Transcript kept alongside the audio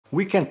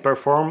We can't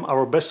perform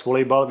our best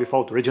volleyball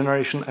without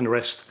regeneration and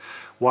rest.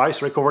 Why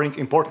is recovering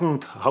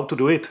important? How to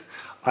do it?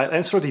 I'll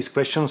answer these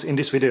questions in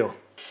this video.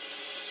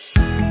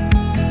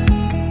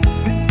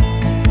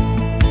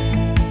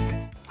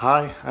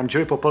 Hi, I'm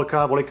JIRI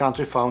POPELKA,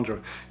 VolleyCountry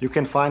founder. You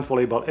can find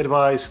volleyball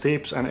advice,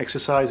 tips and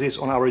exercises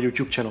on our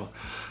YouTube channel.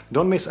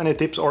 Don't miss any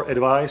tips or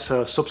advice,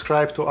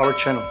 subscribe to our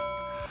channel.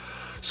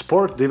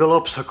 Sport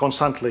develops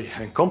constantly,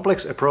 and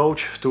complex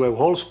approach to a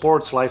whole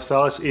sports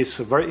lifestyle is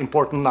very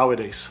important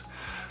nowadays.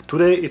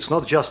 Today it's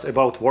not just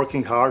about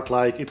working hard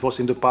like it was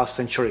in the past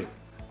century.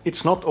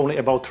 It's not only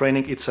about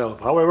training itself,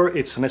 however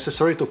it's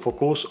necessary to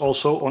focus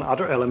also on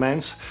other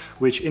elements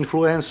which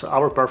influence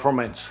our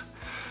performance.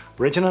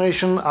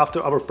 Regeneration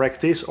after our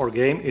practice or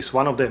game is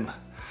one of them.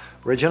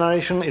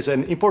 Regeneration is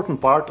an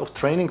important part of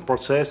training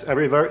process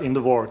everywhere in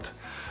the world.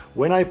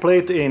 When I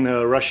played in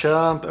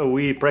Russia,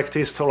 we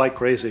practiced like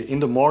crazy.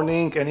 In the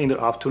morning and in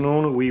the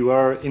afternoon we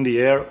were in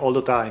the air all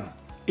the time.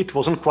 It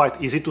wasn't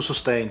quite easy to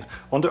sustain.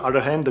 On the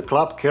other hand, the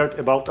club cared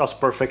about us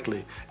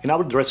perfectly. In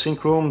our dressing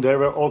room there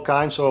were all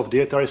kinds of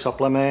dietary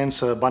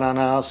supplements,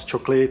 bananas,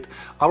 chocolate.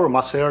 Our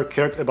masseur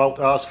cared about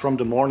us from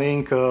the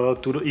morning to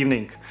the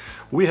evening.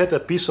 We had a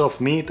piece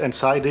of meat and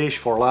side dish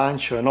for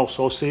lunch, no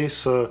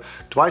sauces.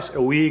 Twice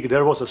a week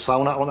there was a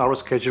sauna on our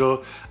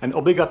schedule, an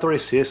obligatory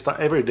siesta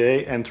every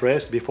day and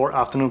rest before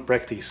afternoon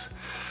practice.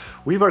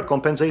 We were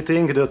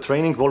compensating the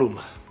training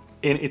volume.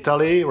 In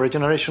Italy,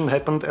 regeneration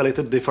happened a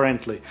little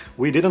differently.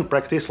 We didn't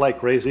practice like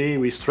crazy,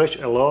 we stretched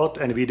a lot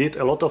and we did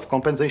a lot of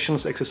compensation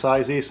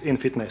exercises in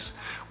fitness.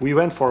 We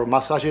went for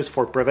massages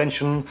for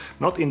prevention,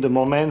 not in the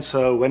moments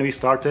when we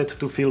started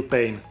to feel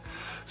pain.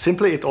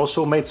 Simply it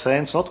also made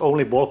sense, not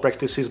only ball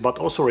practices but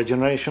also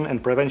regeneration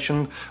and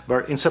prevention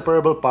were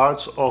inseparable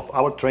parts of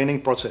our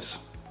training process.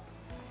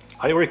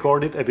 I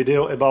recorded a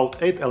video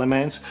about 8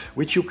 elements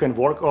which you can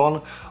work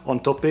on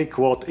topic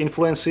what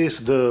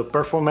influences the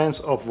performance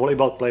of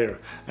volleyball player,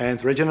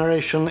 and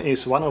regeneration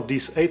is one of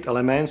these 8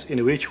 elements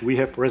in which we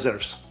have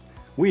reserves.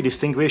 We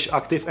distinguish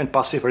active and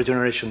passive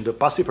regeneration. The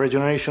passive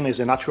regeneration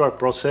is a natural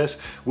process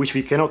which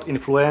we cannot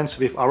influence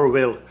with our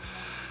will.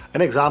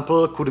 An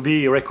example could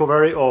be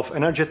recovery of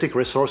energetic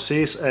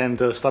resources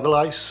and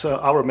stabilize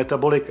our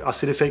metabolic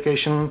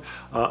acidification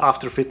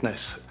after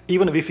fitness.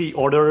 Even if we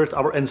ordered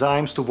our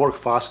enzymes to work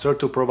faster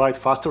to provide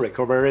faster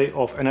recovery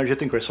of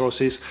energetic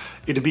resources,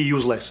 it'd be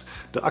useless.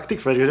 The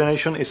active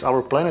regeneration is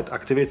our planned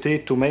activity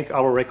to make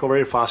our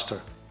recovery faster.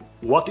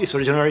 What is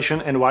regeneration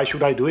and why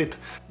should I do it?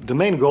 The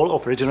main goal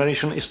of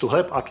regeneration is to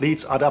help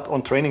athletes adapt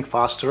on training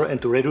faster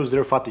and to reduce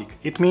their fatigue.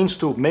 It means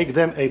to make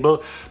them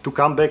able to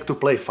come back to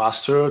play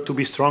faster, to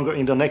be stronger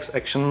in the next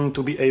action,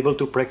 to be able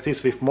to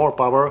practice with more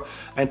power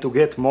and to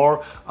get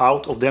more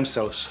out of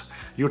themselves.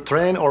 You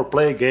train or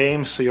play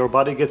games, your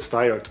body gets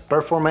tired,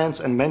 performance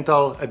and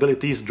mental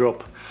abilities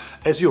drop.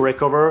 As you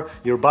recover,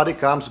 your body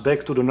comes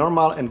back to the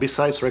normal, and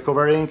besides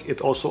recovering,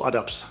 it also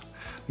adapts.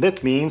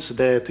 That means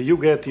that you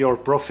get your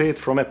profit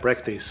from a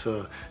practice.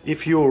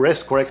 If you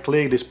rest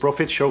correctly, this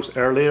profit shows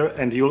earlier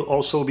and you'll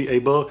also be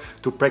able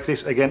to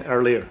practice again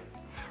earlier.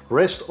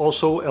 Rest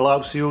also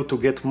allows you to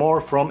get more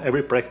from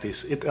every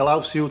practice. It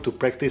allows you to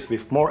practice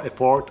with more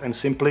effort and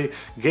simply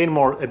gain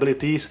more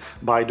abilities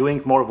by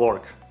doing more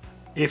work.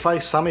 If I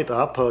sum it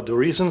up, the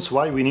reasons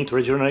why we need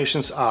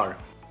regenerations are: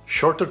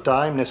 shorter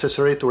time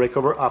necessary to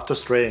recover after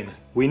strain.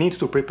 We need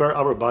to prepare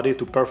our body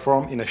to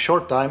perform in a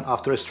short time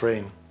after a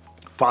strain.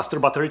 Faster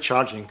battery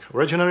charging.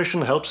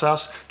 Regeneration helps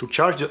us to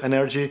charge the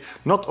energy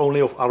not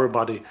only of our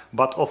body,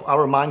 but of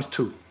our mind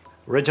too.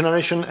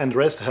 Regeneration and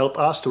rest help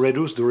us to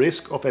reduce the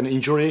risk of an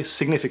injury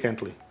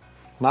significantly.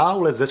 Now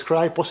let's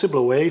describe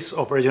possible ways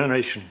of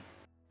regeneration.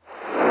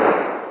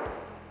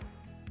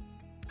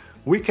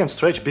 We can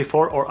stretch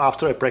before or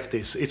after a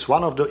practice. It's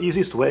one of the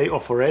easiest way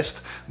of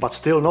rest, but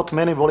still not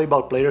many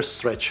volleyball players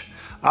stretch.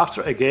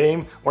 After a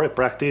game or a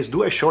practice,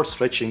 do a short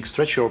stretching.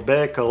 Stretch your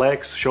back,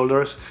 legs,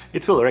 shoulders.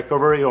 It will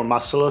recover your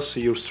muscles,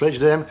 you stretch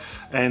them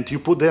and you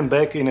put them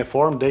back in a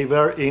form they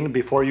were in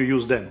before you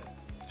use them.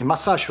 A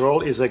massage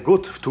roll is a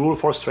good tool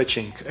for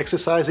stretching.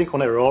 Exercising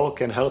on a roll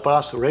can help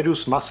us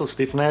reduce muscle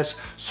stiffness,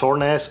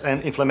 soreness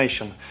and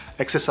inflammation.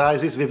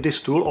 Exercises with this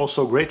tool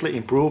also greatly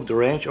improve the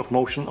range of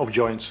motion of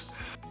joints.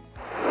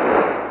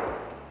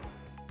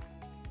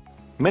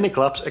 Many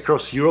clubs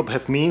across Europe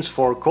have means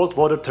for cold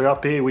water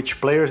therapy which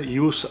players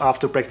use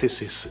after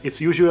practices. It's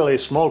usually a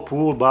small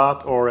pool,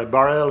 bath or a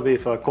barrel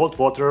with cold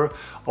water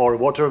or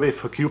water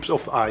with cubes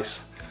of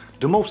ice.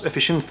 The most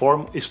efficient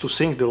form is to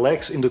sink the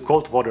legs in the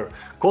cold water.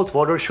 Cold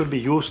water should be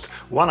used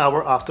 1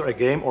 hour after a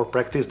game or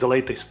practice the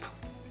latest.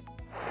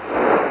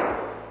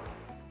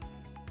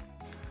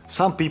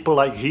 Some people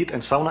like heat,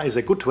 and sauna is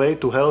a good way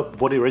to help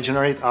body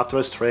regenerate after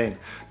a strain.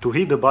 To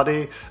heat the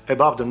body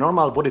above the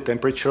normal body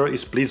temperature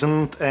is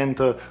pleasant and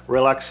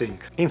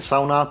relaxing. In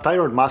sauna,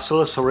 tired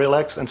muscles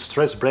relax and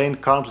stressed brain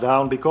calms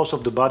down because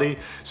of the body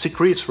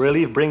secretes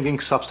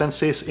relief-bringing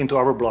substances into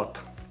our blood.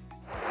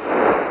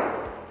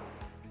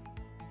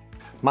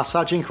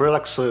 Massaging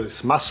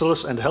relaxes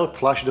muscles and help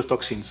flush the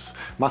toxins.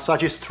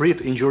 Massages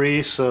treat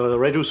injuries,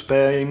 reduce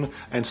pain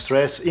and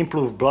stress,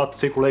 improve blood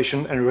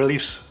circulation and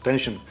relieves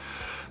tension.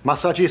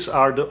 Massages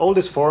are the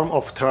oldest form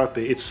of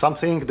therapy. It's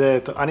something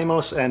that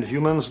animals and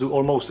humans do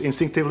almost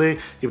instinctively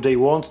if they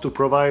want to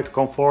provide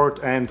comfort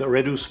and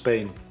reduce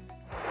pain.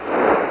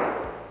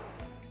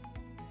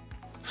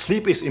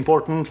 Sleep is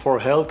important for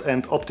health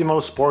and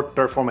optimal sport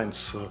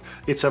performance.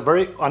 It's a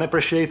very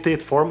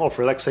unappreciated form of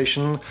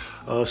relaxation.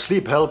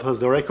 Sleep helps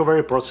the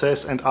recovery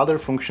process and other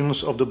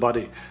functions of the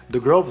body.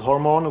 The growth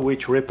hormone,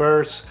 which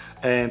repairs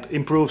and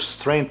improves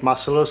strained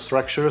muscle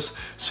structures,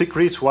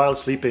 secretes while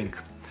sleeping.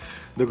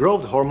 The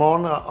growth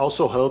hormone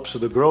also helps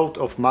the growth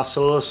of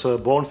muscles,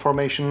 bone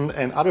formation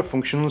and other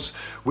functions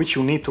which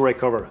you need to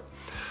recover.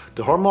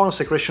 The hormone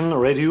secretion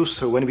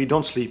reduces when we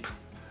don't sleep.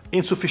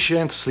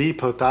 Insufficient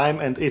sleep time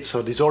and its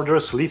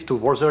disorders lead to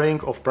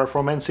worsening of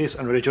performances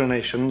and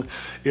regeneration,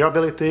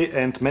 irritability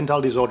and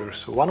mental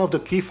disorders. One of the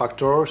key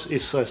factors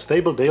is a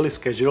stable daily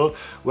schedule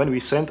when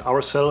we send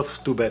ourselves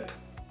to bed.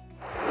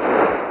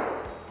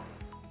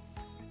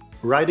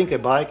 Riding a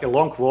bike, a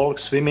long walk,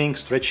 swimming,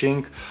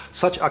 stretching,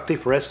 such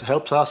active rest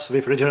helps us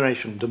with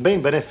regeneration. The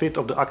main benefit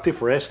of the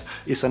active rest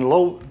is a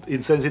low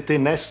intensity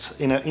nests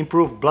in an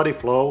improved blood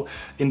flow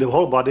in the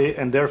whole body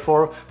and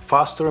therefore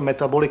faster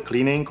metabolic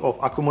cleaning of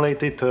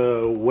accumulated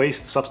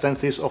waste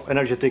substances of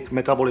energetic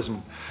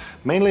metabolism,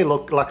 mainly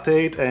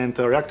lactate and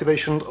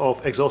reactivation of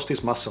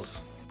exhausted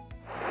muscles.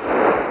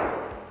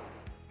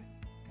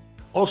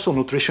 Also,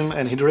 nutrition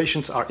and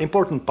hydration are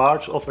important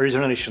parts of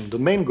regeneration. The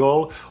main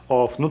goal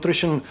of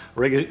nutrition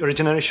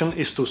regeneration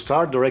is to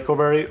start the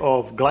recovery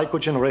of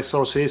glycogen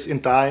resources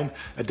in time,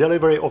 a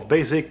delivery of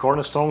basic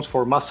cornerstones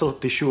for muscle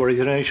tissue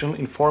regeneration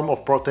in form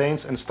of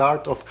proteins and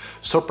start of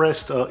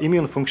suppressed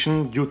immune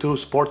function due to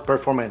sport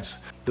performance.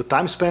 The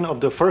time span of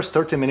the first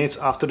 30 minutes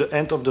after the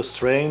end of the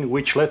strain,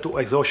 which led to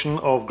exhaustion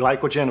of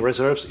glycogen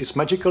reserves, is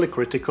magically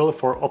critical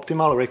for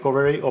optimal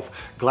recovery of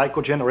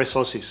glycogen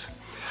resources.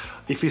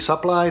 If we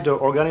supply the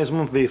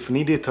organism with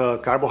needed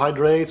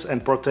carbohydrates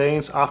and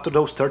proteins after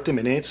those 30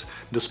 minutes,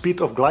 the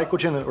speed of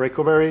glycogen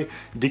recovery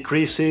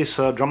decreases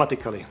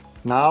dramatically.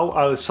 Now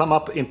I'll sum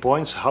up in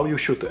points how you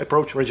should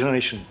approach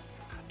regeneration.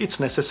 It's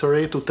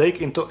necessary to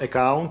take into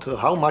account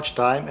how much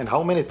time and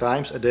how many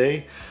times a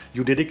day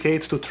you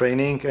dedicate to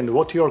training and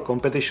what your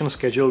competition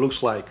schedule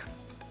looks like.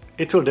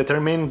 It will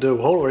determine the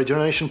whole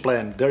regeneration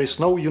plan. There is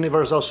no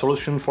universal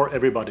solution for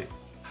everybody.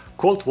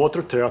 Cold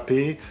water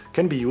therapy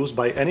can be used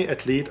by any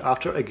athlete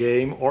after a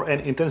game or an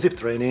intensive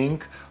training,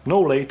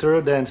 no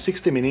later than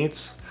 60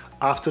 minutes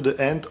after the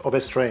end of a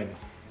strain.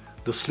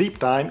 The sleep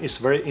time is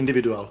very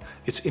individual.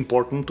 It's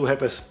important to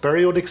have a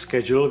periodic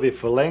schedule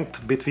with a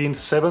length between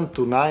 7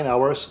 to 9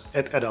 hours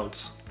at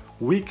adults.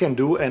 We can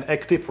do an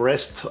active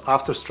rest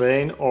after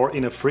strain or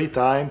in a free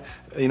time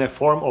in a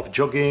form of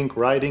jogging,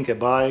 riding a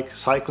bike,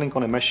 cycling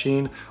on a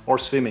machine or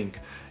swimming.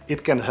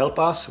 It can help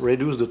us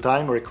reduce the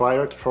time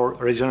required for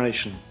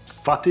regeneration.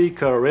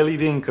 Fatigue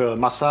relieving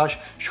massage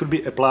should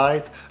be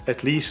applied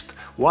at least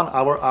 1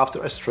 hour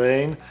after a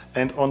strain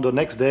and on the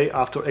next day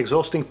after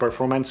exhausting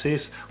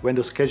performances when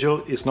the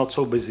schedule is not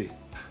so busy.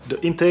 The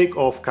intake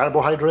of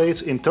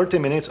carbohydrates in 30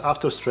 minutes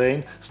after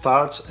strain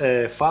starts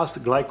a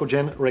fast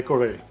glycogen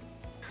recovery.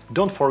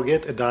 Don't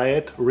forget a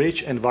diet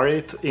rich and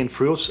varied in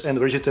fruits and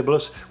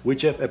vegetables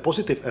which have a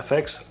positive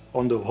effects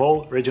on the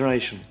whole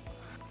regeneration.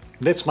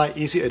 That's my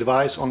easy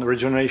advice on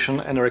regeneration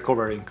and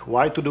recovering,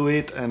 why to do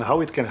it and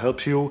how it can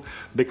help you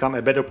become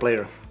a better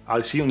player.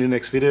 I'll see you in the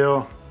next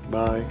video.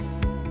 Bye.